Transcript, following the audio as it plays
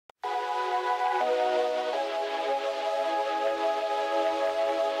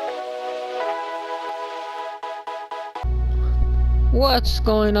What's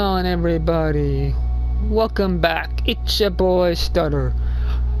going on, everybody? Welcome back. It's your boy Stutter,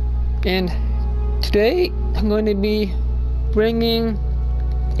 and today I'm going to be bringing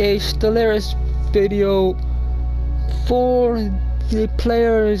a Stellaris video for the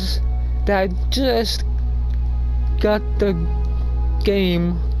players that just got the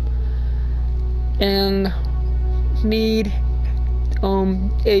game and need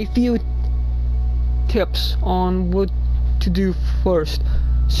a few tips on what to do first.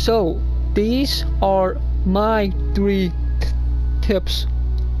 So these are my 3 tips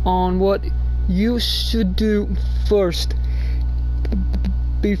on what you should do first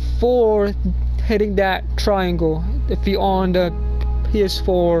before hitting that triangle if you're on the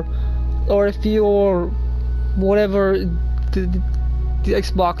PS4 or if you're whatever the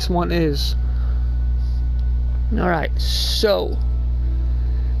Xbox One is. Alright, so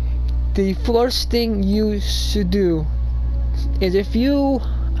the first thing you should do is, if you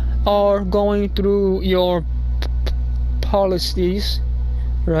are going through your policies,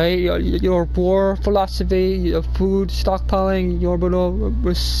 right, your war philosophy, your food stockpiling, your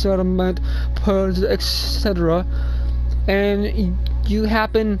resettlement, etc., and you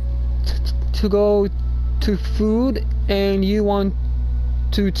happen to go to food and you want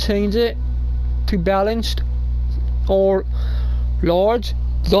to change it to balanced or large,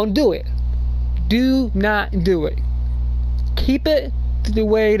 don't do it. Do not do it. Keep it the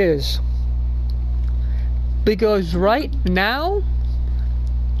way it is, because right now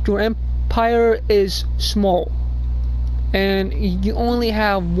your empire is small and you only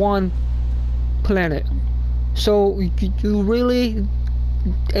have one planet, so you really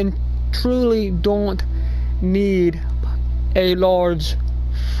and truly don't need a large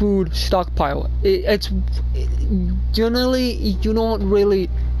food stockpile. It's generally you don't really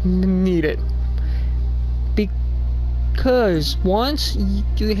need it, because once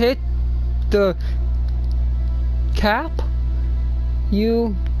you hit the cap,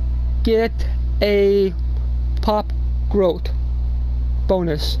 you get a pop growth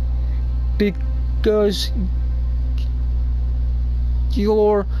bonus, because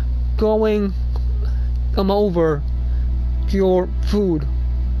you're going over your food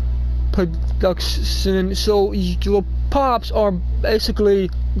production, so your pops are basically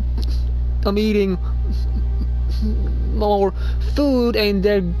eating more food and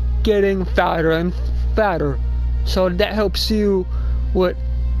they're getting fatter and fatter, so that helps you with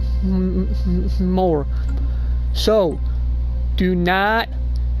more. So do not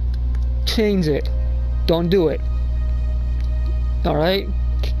change it. Don't do it. Alright,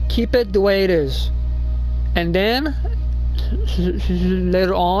 keep it the way it is, and then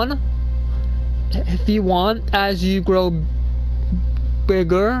later on, if you want, as you grow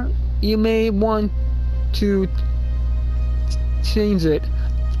bigger, you may want to change it.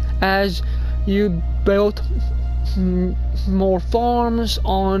 As you build more farms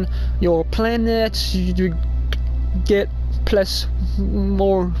on your planets, you get plus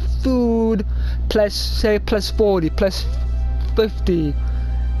more food, plus, say, plus 40, plus 50,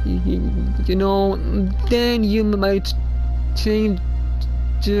 you know, then you might change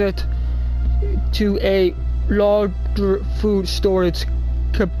it to a larger food storage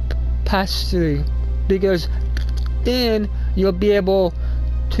capacity, because then you'll be able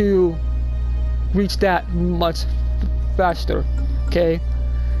to reach that much faster. Okay,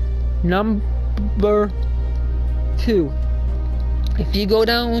 number 2, if you go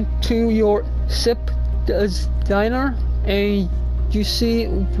down to your ship designer and you see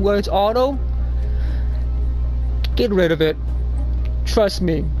where it's auto, get rid of it. Trust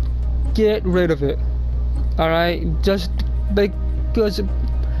me, get rid of it. Alright, just because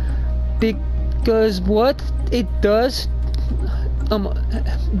what it does,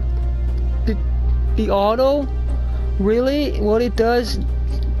 the auto, really what it does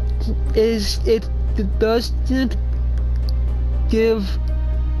is it doesn't give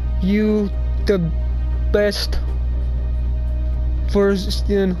you the best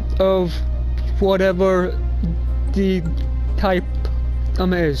version of whatever the type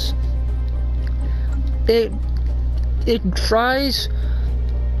is. It tries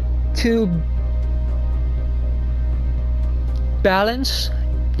to balance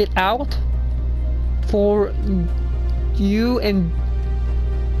it out for you, and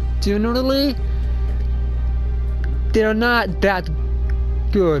generally they're not that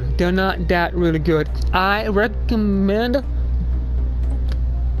good. They're not that really good. I recommend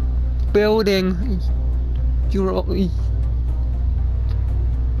building your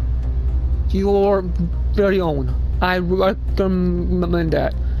very own. I recommend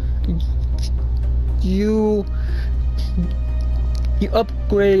that. You you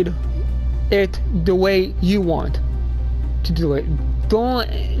upgrade it the way you want to do it. Don't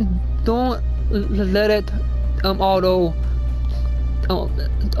let it auto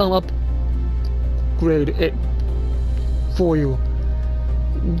upgrade it for you.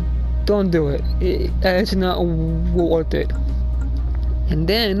 Don't do it. It's not worth it. And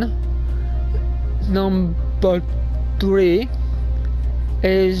then number 3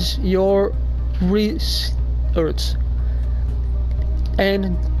 is your research.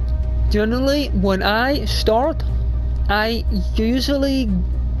 And generally when I start, I usually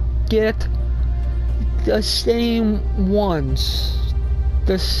get the same ones,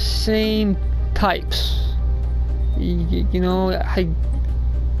 the same types. You know, I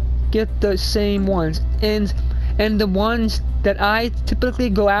get the same ones, and the ones that I typically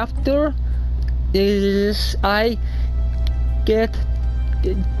go after is I get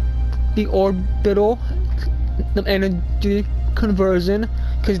the orbital energy conversion,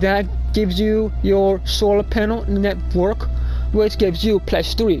 because that gives you your solar panel network, which gives you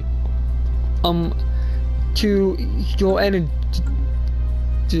 +3 to your energy,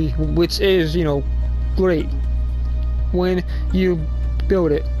 which is, you know, great when you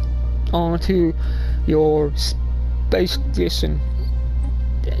build it onto your space station.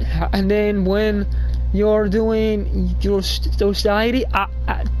 And then when you're doing your society,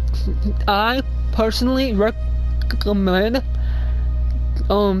 I personally recommend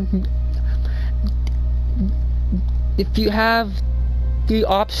if you have the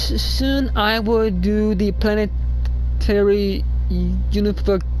option, I would do the planetary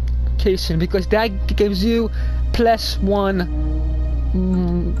unification, because that gives you +1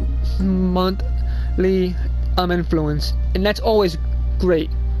 monthly influence, and that's always great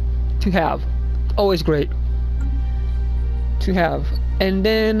to have. Always great to have. And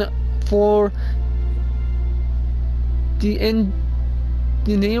then for the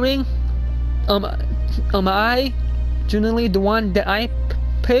engineering, I generally, the one that I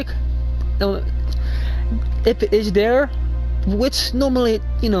pick, if it is there, which normally,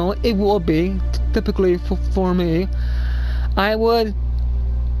 you know, it will be typically for me, I would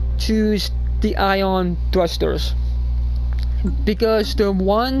choose the ion thrusters, because the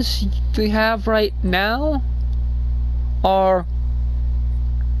ones we have right now are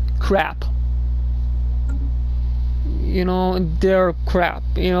crap. You know, they're crap.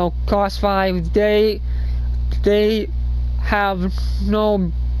 You know, Cost 5, they have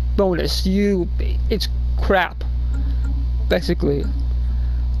no bonus. It's crap, basically.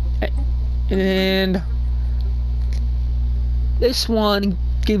 And this one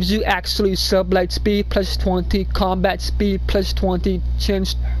gives you actually sublight speed +20, combat speed +20,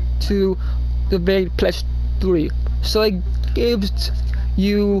 chance to evade +3. So it gives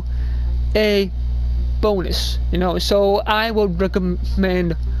you a bonus, you know. So I would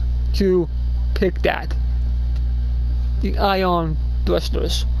recommend to pick that, the ion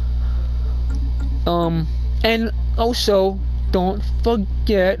thrusters. And also don't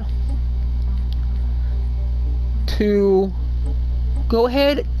forget to go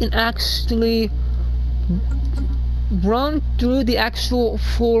ahead and actually run through the actual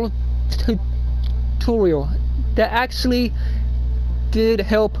full tutorial. That actually did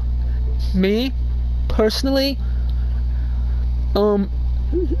help me personally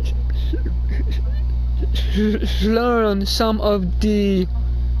learn some of the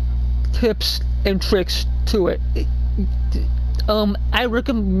tips and tricks to it. I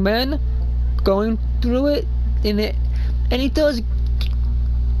recommend going through it, and it does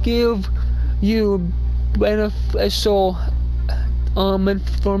give you beneficial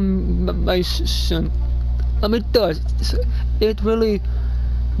information. It does. It really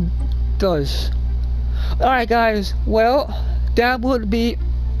does. Alright guys, well, that would be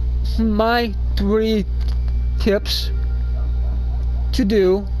my 3 tips to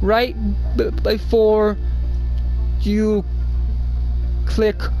do right before you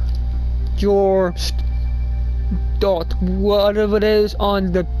click your start, whatever it is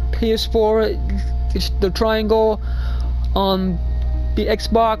on the PS4. It's the triangle. On the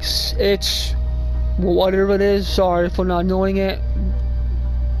Xbox, it's whatever it is. Sorry for not knowing it.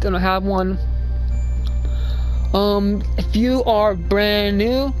 Don't have one. If you are brand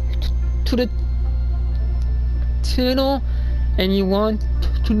new to the channel and you want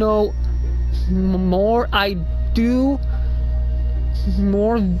to know more, I do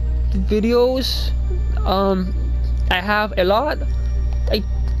more videos. I have a lot, I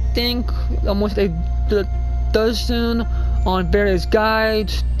think almost a dozen, on various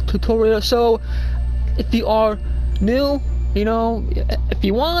guides, tutorials. So if you are new, you know, if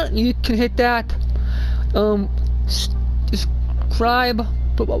you want, you can hit that subscribe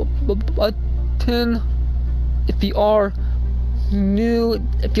button if you are new.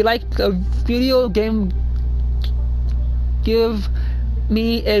 If you like the video game, give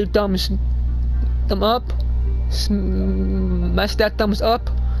me a thumbs up. Smash that thumbs up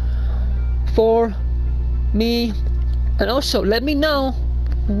for me, and also let me know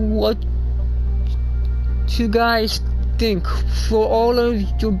what you guys think for all of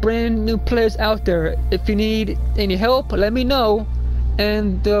your brand new players out there. If you need any help, let me know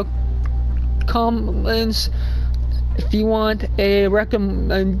in the comments. If you want a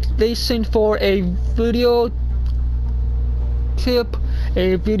recommendation for a video tip,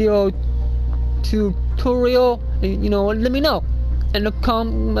 a video tutorial, you know, let me know in the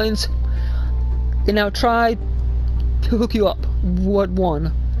comments, and I'll try to hook you up with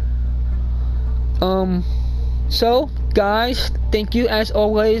one. So guys, thank you as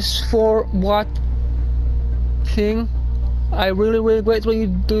always for watching. I really greatly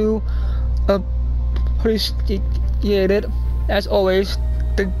do appreciate it, as always.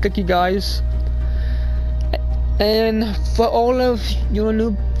 Thank you guys. And for all of your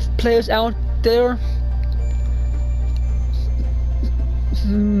new players out there,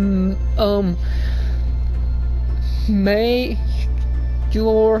 may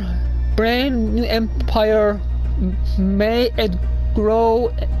your brand new empire, may it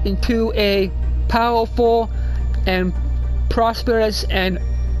grow into a powerful and prosperous and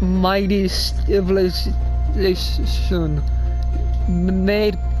mighty civilization. May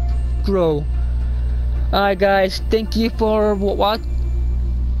it grow. Alright guys, thank you for watching,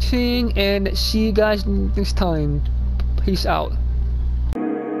 and see you guys next time. Peace out.